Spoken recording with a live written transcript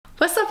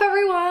What's up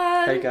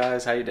everyone? Hey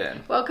guys, how you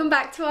doing? Welcome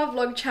back to our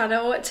vlog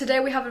channel. Today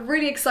we have a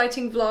really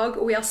exciting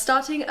vlog. We are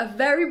starting a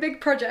very big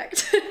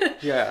project.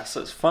 Yeah, so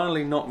it's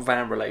finally not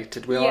van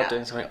related. We are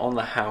doing something on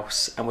the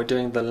house and we're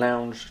doing the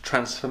lounge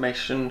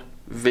transformation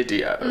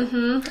video.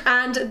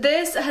 And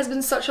this has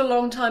been such a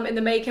long time in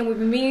the making. We've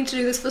been meaning to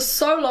do this for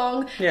so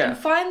long. Yeah. And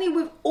finally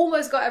we've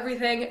almost got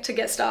everything to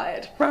get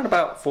started. Around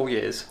about 4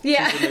 years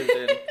since we moved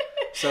in.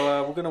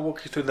 So we're going to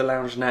walk you through the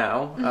lounge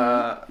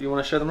now. You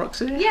want to show them,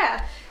 Roxy?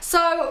 Yeah.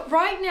 So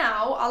right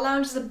now our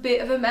lounge is a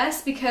bit of a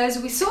mess because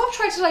we sort of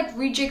tried to like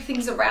rejig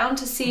things around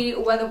to see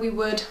whether we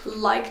would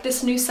like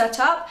this new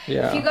setup.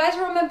 Yeah. If you guys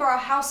remember our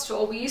house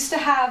tour, we used to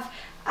have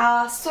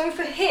our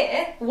sofa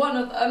here, one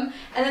of them,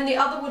 and then the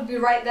other would be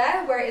right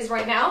there where it is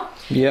right now.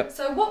 Yep.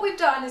 So what we've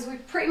done is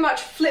we've pretty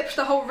much flipped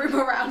the whole room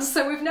around.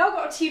 So we've now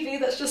got a TV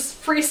that's just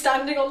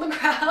freestanding on the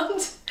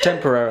ground.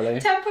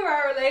 Temporarily.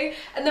 Temporarily.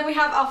 And then we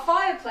have our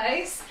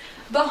fireplace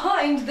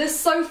behind this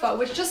sofa,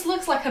 which just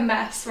looks like a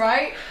mess,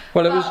 right?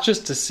 Well, it was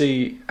just to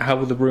see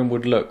how the room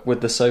would look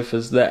with the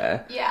sofas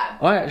there. Yeah.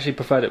 I actually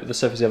preferred it with the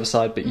sofas the other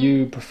side, but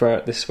you prefer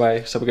it this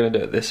way, so we're going to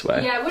do it this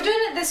way. Yeah, we're doing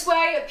it this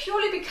way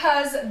purely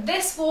because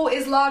this wall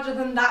is larger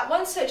than that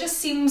one, so it just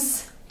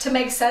seems to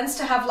make sense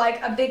to have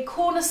like a big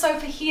corner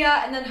sofa here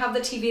and then have the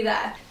TV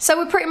there. So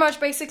we're pretty much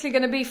basically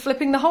going to be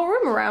flipping the whole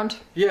room around.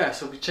 Yeah,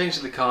 so we'll be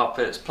changing the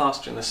carpets,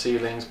 plastering the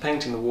ceilings,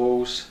 painting the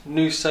walls,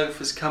 new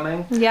sofas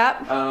coming.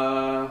 Yep.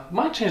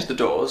 Might change the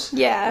doors.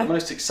 Yeah. The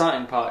most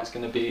exciting part is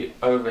going to be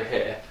over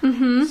here.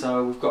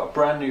 So we've got a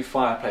brand new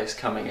fireplace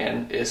coming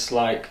in. It's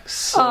like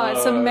it's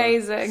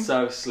amazing.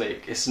 So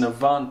sleek. It's an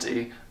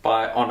Avanti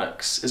by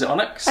Oynx. Is it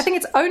Oynx? I think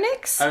it's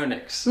Oynx.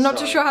 Oynx. I'm not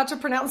too sure how to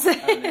pronounce it.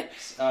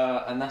 Oynx.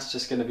 And that's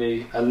just going to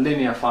be a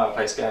linear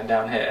fireplace going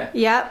down here.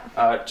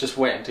 Yep. Just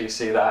wait until you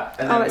see that.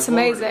 And then it's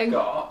amazing. We've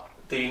got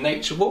the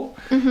Naturewall.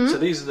 So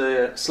these are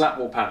the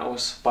SlatWall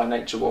panels by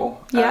Naturewall.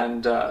 Yep.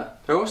 And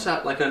they also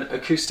have like an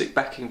acoustic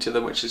backing to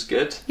them, which is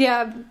good.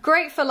 Yeah,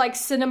 great for like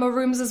cinema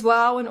rooms as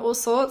well and all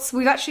sorts.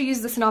 We've actually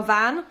used this in our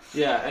van.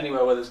 Yeah,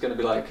 anywhere where there's going to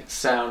be like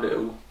sound,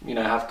 it'll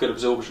have good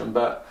absorption.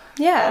 But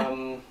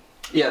yeah.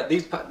 Yeah,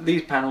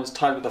 these panels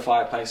tied with the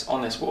fireplace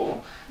on this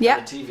wall,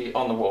 and the TV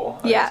on the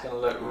wall. Yeah, it's going to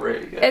look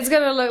really good. It's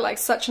going to look like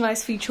such a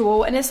nice feature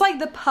wall, and it's like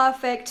the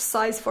perfect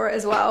size for it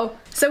as well.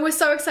 So we're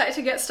so excited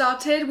to get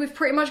started. We've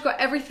pretty much got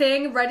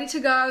everything ready to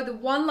go. The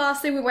one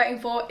last thing we're waiting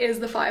for is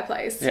the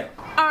fireplace. Yeah.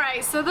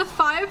 Alright, so the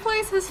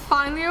fireplace has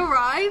finally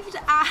arrived,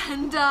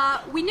 and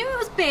we knew it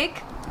was big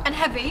and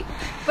heavy,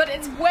 but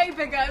it's way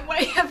bigger and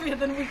way heavier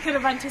than we could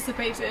have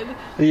anticipated.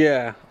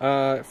 Yeah,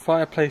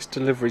 fireplace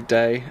delivery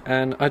day,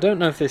 and I don't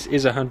know if this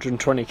is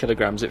 120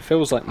 kilograms. It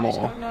feels like more.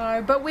 I don't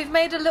know, but we've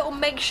made a little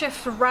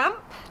makeshift ramp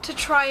to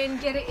try and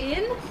get it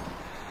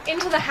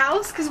into the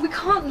house because we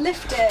can't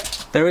lift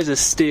it. There is a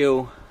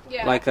steel,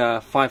 like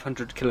a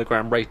 500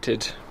 kilogram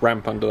rated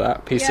ramp under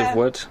that piece of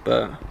wood,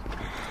 but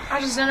I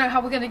just don't know how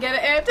we're gonna get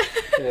it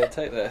in. Yeah,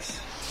 take this.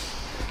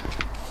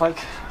 Like,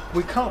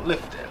 we can't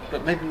lift it,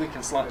 but maybe we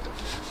can slide it.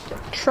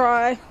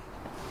 Try. I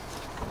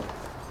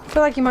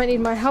feel like you might need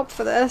my help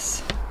for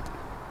this.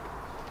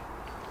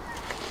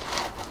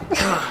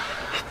 Are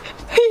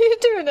you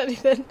doing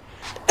anything?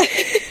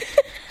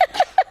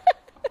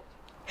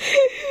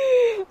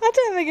 I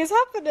don't think it's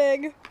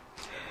happening.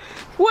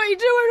 What are you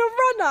doing a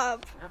run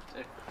up?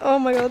 Oh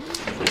my god.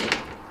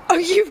 Oh,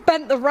 you've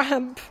bent the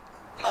ramp.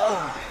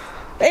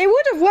 It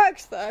would have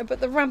worked though, but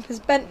the ramp is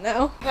bent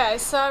now. Okay,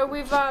 so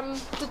we've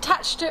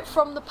detached it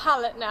from the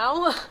pallet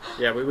now.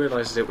 Yeah, we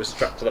realised it was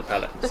strapped to the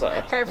pallet. So.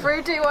 Okay,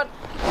 3, 2, 1.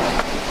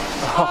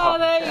 Oh,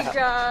 there you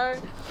go.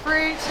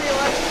 3, 2,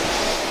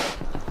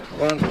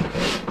 1.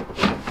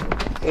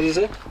 What is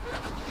it?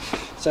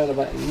 Sound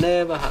about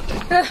never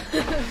happened.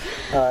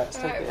 Alright, let's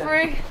take it.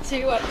 3,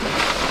 2, 1.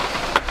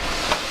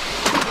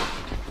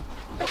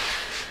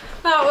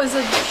 That was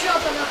a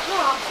job and a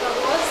half, that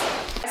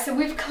was. So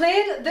we've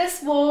cleared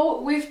this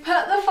wall, we've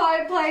put the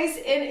fireplace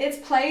in its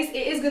place.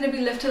 It is going to be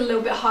lifted a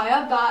little bit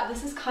higher, but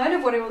this is kind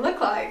of what it will look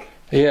like.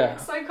 Yeah.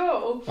 It's so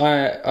cool.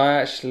 I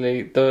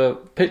actually, the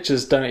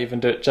pictures don't even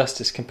do it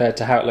justice compared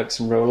to how it looks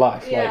in real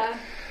life. Yeah.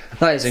 Like,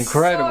 that is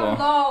incredible.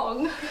 So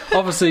long.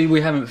 Obviously,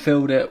 we haven't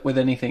filled it with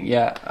anything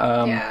yet.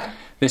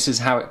 This is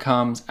how it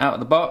comes out of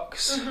the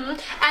box.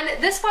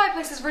 And this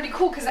fireplace is really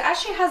cool because it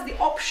actually has the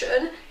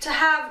option to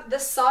have the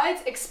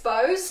sides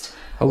exposed.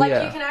 You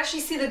can actually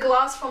see the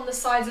glass from the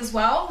sides as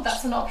well.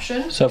 That's an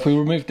option. So if we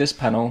remove this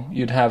panel,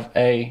 you'd have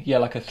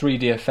like a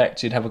 3D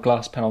effect. You'd have a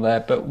glass panel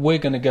there, but we're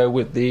going to go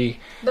with the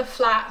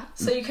flat,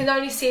 so you can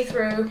only see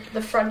through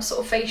the front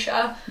sort of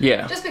fascia.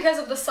 Yeah. Just because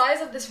of the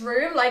size of this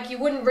room, like you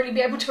wouldn't really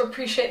be able to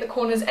appreciate the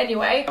corners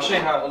anyway. I'll show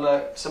you how it'll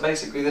look. So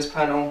basically, this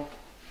panel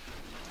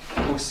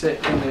will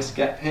sit in this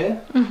gap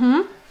here.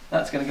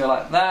 That's going to go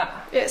like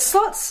that. It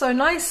slots so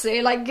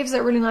nicely, like gives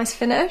it a really nice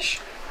finish.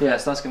 Yeah,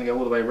 so that's going to go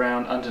all the way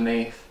around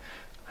underneath.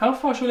 How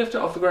far should we lift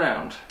it off the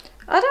ground?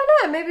 I don't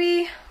know,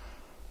 maybe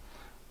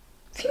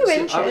a few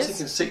inches. I was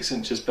thinking 6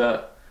 inches,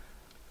 but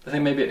I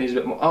think maybe it needs a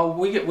bit more. Oh,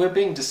 we're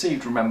being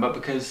deceived, remember,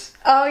 because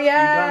oh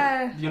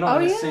yeah, you're not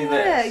going to see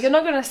this. You're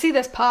not going to see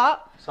this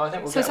part. So I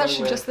think we'll so get it's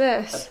actually just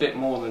this. A bit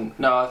more than.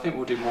 No, I think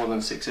we'll do more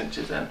than 6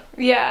 inches then.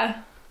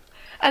 Yeah,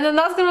 and then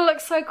that's going to look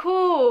so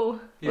cool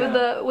with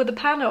the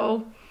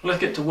panel. Let's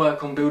get to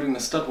work on building the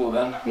stud wall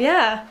then.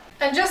 Yeah.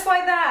 And just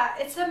like that,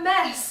 it's a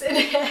mess in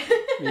here.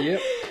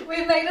 Yep.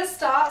 We've made a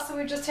start, so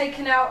we've just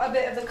taken out a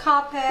bit of the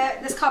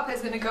carpet. This carpet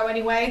is going to go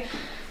anyway,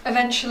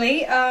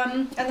 eventually.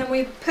 And then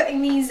we're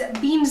putting these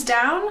beams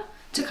down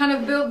to kind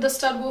of build the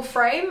stud wall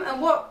frame.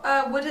 And what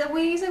wood are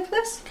we using for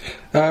this?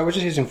 We're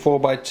just using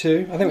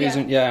 4x2. I think we're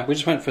using, we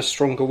just went for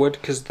stronger wood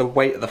because of the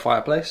weight of the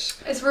fireplace.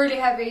 It's really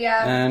heavy,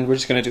 yeah. And we're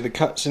just going to do the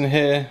cuts in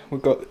here.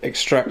 We've got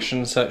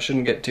extraction so it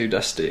shouldn't get too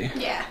dusty.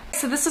 Yeah.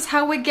 So this is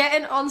how we're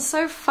getting on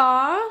so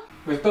far.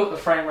 We've built the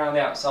frame around the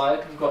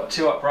outside. We've got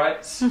 2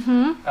 uprights.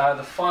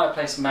 The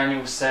fireplace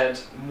manual said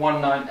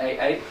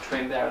 1988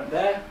 between there and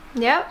there.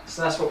 Yep.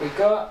 So that's what we've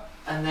got.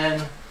 And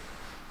then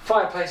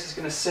fireplace is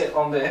going to sit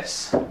on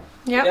this.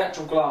 Yep. The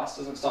actual glass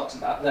doesn't start to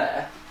about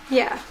there.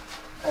 Yeah.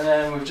 And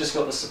then we've just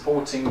got the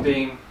supporting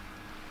beam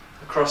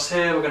across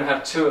here. We're going to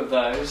have 2 of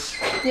those.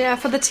 Yeah,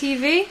 for the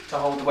TV. To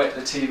hold the weight of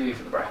the TV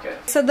for the bracket.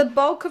 So the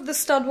bulk of the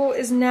stud wall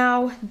is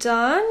now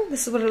done.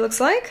 This is what it looks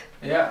like.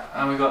 Yeah,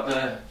 and we've got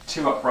the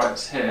 2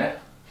 uprights here.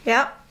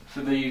 Yeah.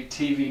 For the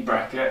TV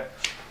bracket.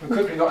 We've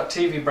quickly got a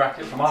TV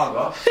bracket from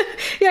Argos.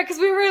 Yeah, because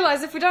we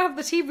realised if we don't have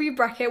the TV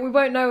bracket, we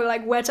won't know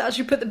like where to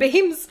actually put the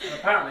beams. And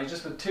apparently,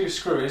 just with 2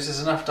 screws is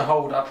enough to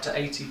hold up to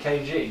 80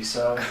 kg.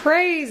 So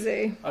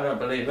crazy. I don't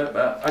believe it,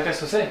 but I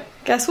guess we'll see.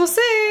 Guess we'll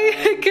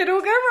see. Could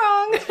all go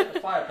wrong. Let's get the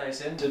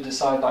fireplace in to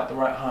decide like the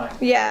right height.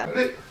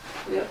 Yeah.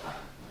 Yeah.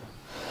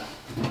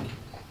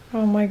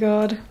 Oh my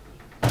god.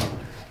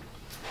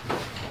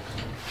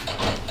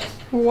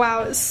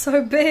 Wow, it's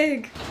so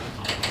big.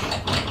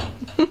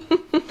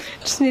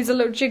 Just needs a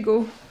little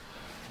jiggle.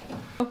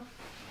 There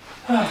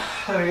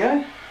we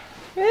go.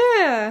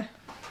 Yeah.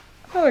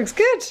 That looks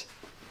good.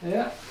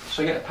 Yeah.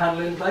 Shall we get the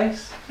panel in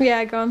place?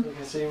 Yeah, go on. So you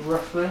can see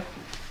roughly.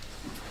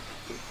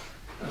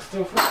 That's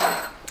still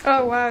front.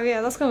 Oh wow,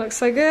 yeah, that's gonna look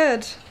so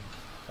good.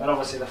 And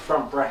obviously the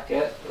front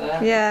bracket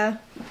there. Yeah.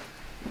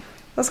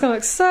 That's gonna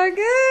look so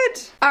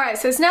good. Alright,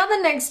 so it's now the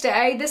next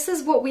day. This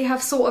is what we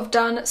have sort of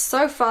done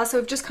so far. So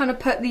we've just kind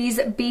of put these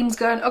beams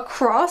going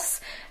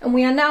across, and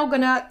we are now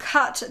gonna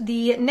cut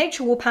the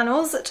Naturewall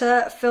panels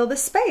to fill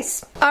this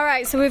space.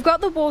 Alright, so we've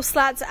got the wall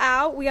slats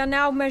out. We are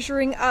now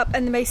measuring up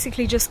and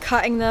basically just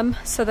cutting them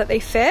so that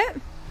they fit.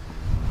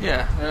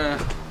 Yeah,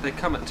 they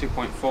come at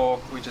 2.4.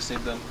 We just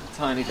need them a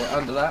tiny bit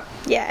under that.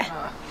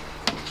 Yeah.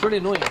 It's really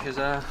annoying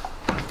because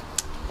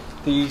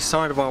the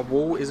side of our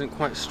wall isn't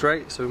quite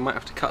straight, so we might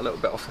have to cut a little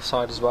bit off the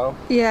side as well.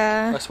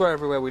 Yeah. I swear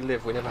everywhere we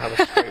live we never have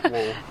a straight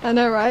wall. I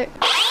know, right?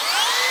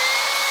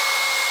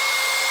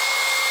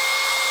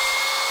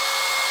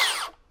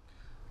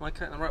 Am I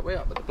cutting the right way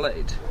up with the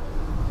blade?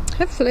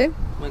 Hopefully. Am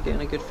I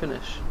getting a good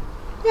finish?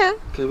 Yeah.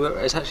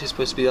 Because it's actually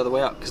supposed to be the other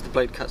way up because the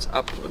blade cuts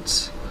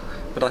upwards.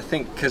 But I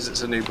think because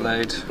it's a new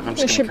blade, I'm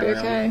just going to carry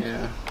on. It should be okay.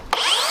 Yeah.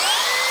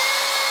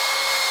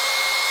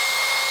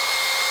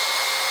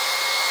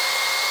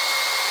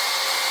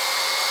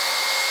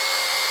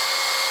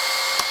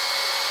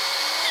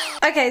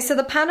 Okay, so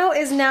the panel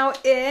is now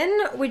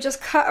in. We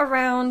just cut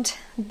around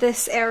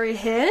this area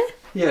here.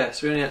 Yeah,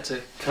 so we only had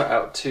to cut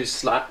out 2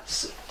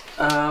 slats.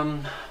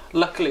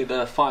 Luckily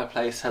the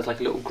fireplace has like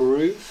a little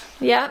groove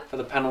for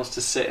the panels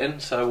to sit in,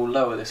 so we'll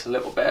lower this a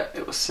little bit.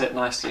 It will sit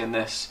nicely in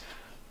this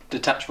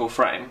detachable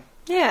frame.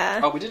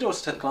 Yeah. Oh, we did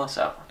also take the glass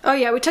out. Oh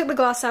yeah, we took the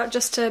glass out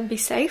just to be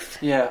safe.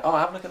 Yeah, oh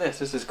have a look at this,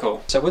 this is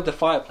cool. So with the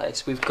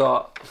fireplace we've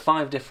got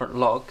 5 different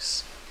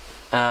logs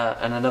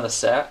and another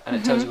set, and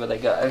it tells you where they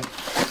go.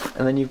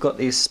 And then you've got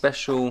these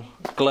special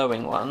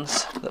glowing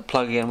ones that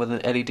plug in with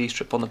an LED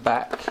strip on the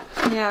back.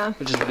 Yeah.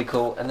 Which is really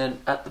cool. And then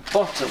at the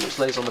bottom, which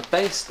lays on the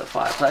base of the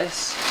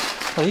fireplace,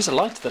 oh, these are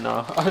lighter than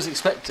I was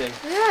expecting.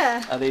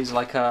 Yeah. Are these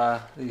like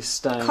these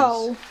stones?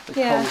 Coal. The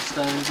coal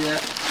stones, yeah.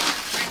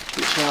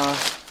 Which are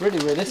really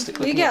realistic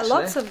looking. You get actually.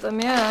 lots of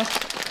them, yeah.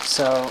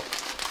 So,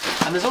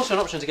 and there's also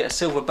an option to get a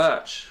silver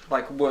birch,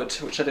 like wood,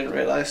 which I didn't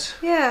realise.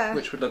 Yeah.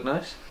 Which would look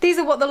nice. These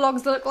are what the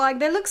logs look like.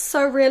 They look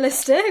so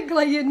realistic.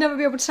 Like you'd never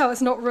be able to tell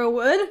it's not real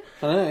wood.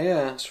 I know,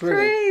 yeah. It's really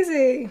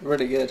crazy.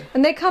 Really good.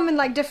 And they come in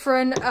like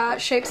different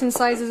shapes and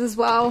sizes as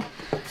well.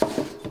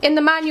 In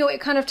the manual,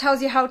 it kind of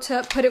tells you how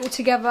to put it all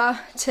together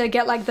to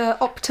get like the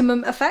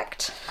optimum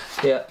effect.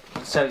 Yeah,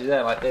 it tells you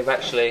there, like they've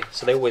actually,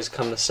 so they always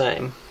come the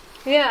same.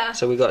 Yeah.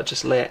 So we got to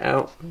just lay it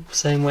out the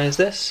same way as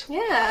this.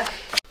 Yeah.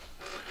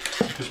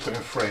 Just put a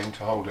frame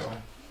to hold it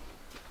on.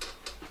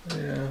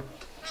 Yeah.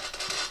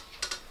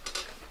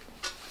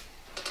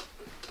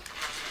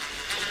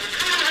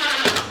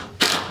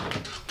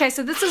 Okay,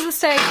 so this is the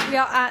stage we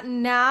are at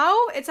now.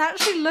 It's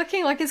actually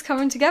looking like it's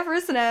coming together,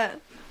 isn't it?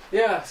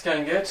 Yeah, it's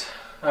going good.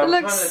 It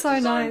looks so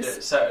nice.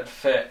 It so it'd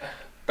fit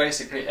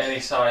basically any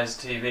size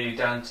TV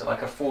down to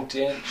like a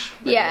 40-inch,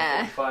 maybe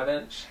a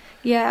 45-inch.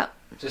 Yeah.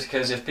 Just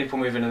because if people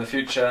move in the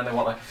future and they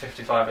want like a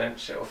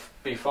 55-inch, it'll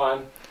be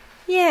fine.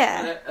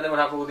 Yeah. And then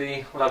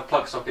we'll have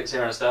plug sockets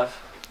here and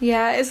stuff.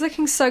 Yeah, it's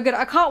looking so good.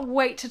 I can't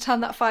wait to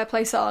turn that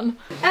fireplace on.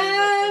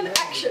 And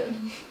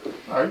action.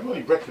 I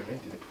really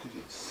recommended it because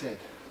it said.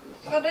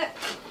 Got it.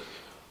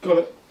 Got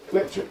it.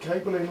 Electric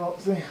cable in,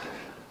 Roxy.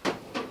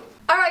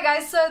 Alright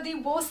guys, so the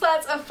wall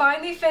slats are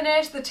finally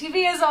finished, the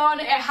TV is on,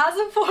 it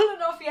hasn't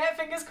fallen off yet,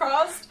 fingers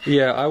crossed.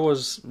 Yeah, I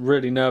was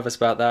really nervous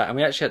about that, and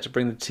we actually had to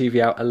bring the TV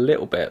out a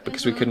little bit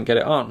because we couldn't get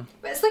it on.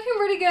 But it's looking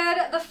really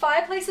good, the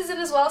fireplace is in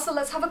as well, so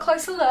let's have a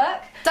closer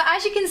look. So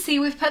as you can see,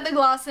 we've put the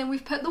glass in,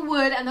 we've put the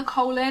wood and the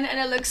coal in, and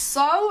it looks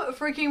so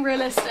freaking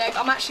realistic.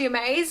 I'm actually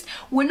amazed.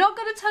 We're not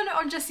going to turn it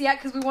on just yet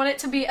because we want it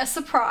to be a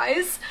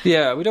surprise.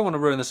 Yeah, we don't want to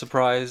ruin the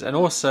surprise, and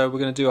also we're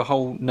going to do a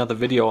whole nother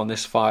video on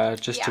this fire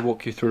just to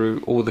walk you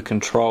through all the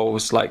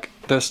controls, like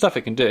the stuff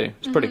it can do.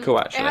 It's pretty cool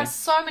actually. It has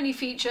so many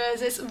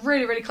features, it's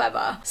really, really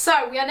clever.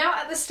 So we are now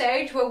at the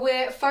stage where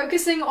we're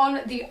focusing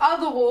on the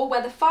other wall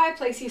where the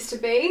fireplace used to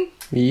be.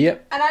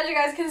 Yep. And as you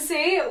guys can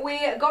see, we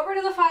got rid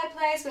of the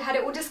fireplace, we had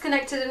it all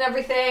disconnected and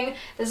everything.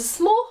 There's a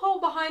small hole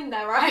behind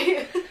there,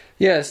 right?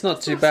 Yeah, it's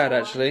not too bad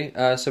actually.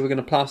 So we're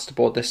going to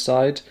plasterboard this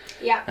side.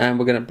 Yeah. And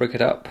we're going to brick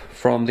it up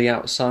from the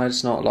outside.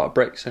 It's not a lot of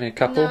bricks, only a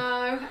couple.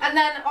 No. And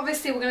then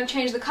obviously we're going to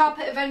change the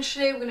carpet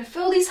eventually. We're going to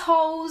fill these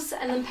holes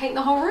and then paint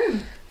the whole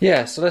room.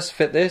 Yeah, so let's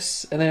fit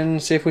this and then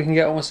see if we can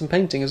get on with some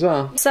painting as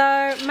well. So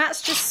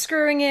Matt's just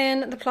screwing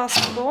in the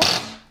plasterboard.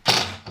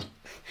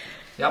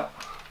 Yep.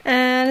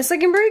 And it's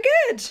looking pretty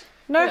good.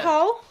 No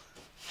hole.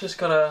 Just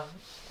gotta,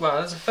 well,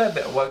 there's a fair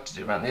bit of work to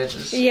do around the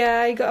edges.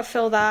 Yeah, you gotta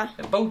fill that.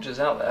 It bulges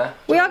out there.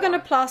 We are going to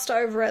plaster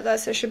over it though,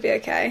 so it should be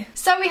okay.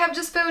 So we have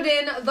just filled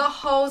in the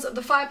holes of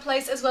the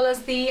fireplace as well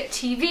as the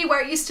TV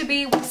where it used to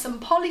be with some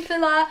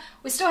polyfiller.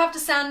 We still have to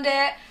sand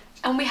it,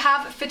 and we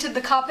have fitted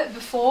the carpet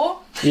before.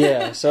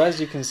 Yeah, so as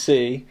you can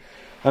see,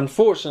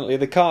 unfortunately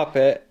the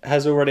carpet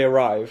has already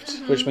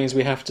arrived, which means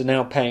we have to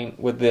now paint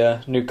with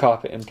the new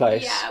carpet in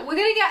place. Yeah, we're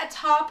gonna get a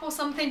tarp or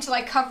something to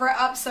like cover it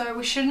up so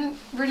we shouldn't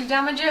really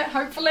damage it,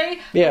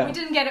 hopefully. Yeah. But we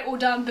didn't get it all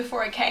done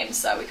before it came,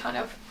 so we kind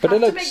of But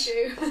have it to looks,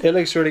 make do. it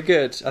looks really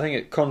good. I think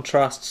it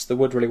contrasts the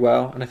wood really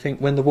well, and I think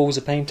when the walls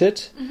are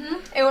painted...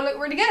 It will look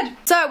really good.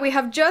 So we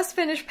have just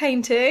finished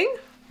painting.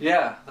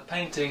 Yeah, the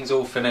painting's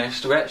all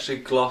finished. We actually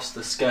glossed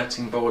the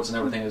skirting boards and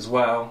everything as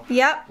well.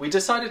 Yep. We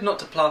decided not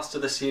to plaster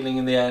the ceiling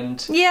in the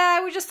end.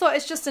 Yeah, we just thought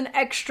it's just an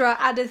extra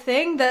added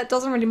thing that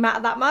doesn't really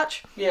matter that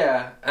much.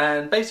 Yeah,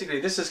 and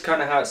basically this is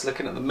kind of how it's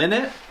looking at the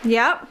minute.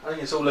 Yep. I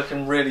think it's all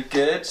looking really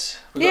good.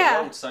 We've got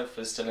the old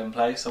sofas still in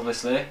place,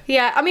 obviously.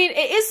 Yeah, I mean,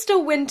 it is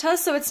still winter,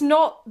 so it's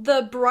not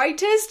the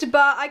brightest,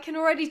 but I can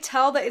already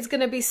tell that it's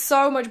going to be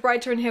so much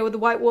brighter in here with the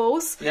white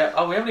walls. Yeah,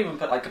 oh, we haven't even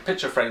put like a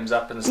picture frames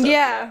up and stuff.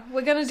 Yeah,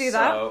 we're going to do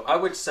that. So I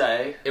would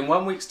say in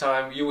 1 week's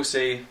time you will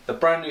see the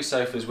brand new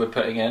sofas we're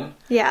putting in.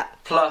 Yeah.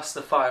 Plus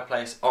the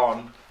fireplace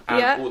on.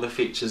 And all the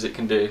features it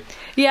can do.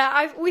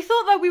 Yeah, we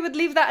thought that we would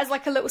leave that as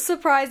like a little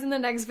surprise in the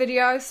next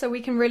video so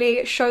we can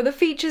really show the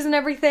features and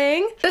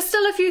everything. There's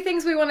still a few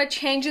things we want to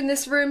change in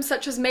this room,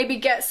 such as maybe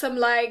get some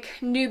like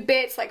new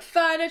bits like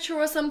furniture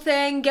or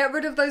something, get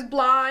rid of those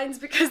blinds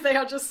because they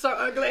are just so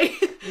ugly.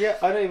 Yeah,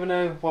 I don't even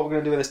know what we're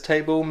going to do with this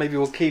table. Maybe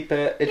we'll keep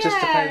it. It just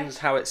depends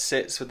how it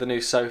sits with the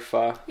new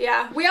sofa.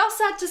 Yeah, we are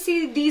sad to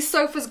see these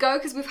sofas go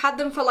because we've had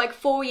them for like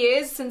 4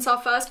 years since our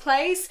first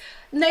place.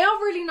 And they are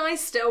really nice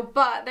still,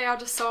 but they are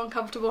just so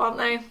uncomfortable, aren't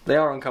they? They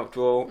are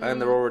uncomfortable,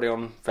 and they're already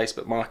on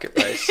Facebook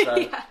Marketplace,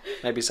 so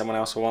maybe someone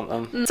else will want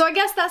them. So I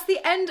guess that's the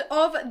end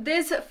of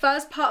this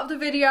first part of the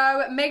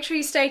video. Make sure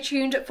you stay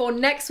tuned for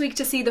next week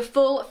to see the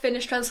full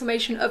finished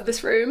transformation of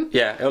this room.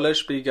 Yeah, it'll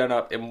literally be going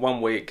up in 1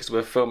 week because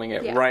we're filming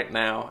it right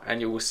now, and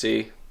you will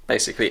see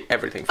basically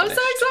everything finished. I'm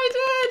so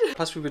excited!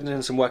 Plus we've been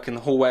doing some work in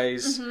the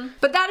hallways.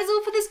 But that is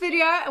all for this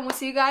video, and we'll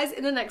see you guys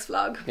in the next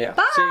vlog. Yeah,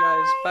 Bye! see you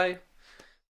guys, bye!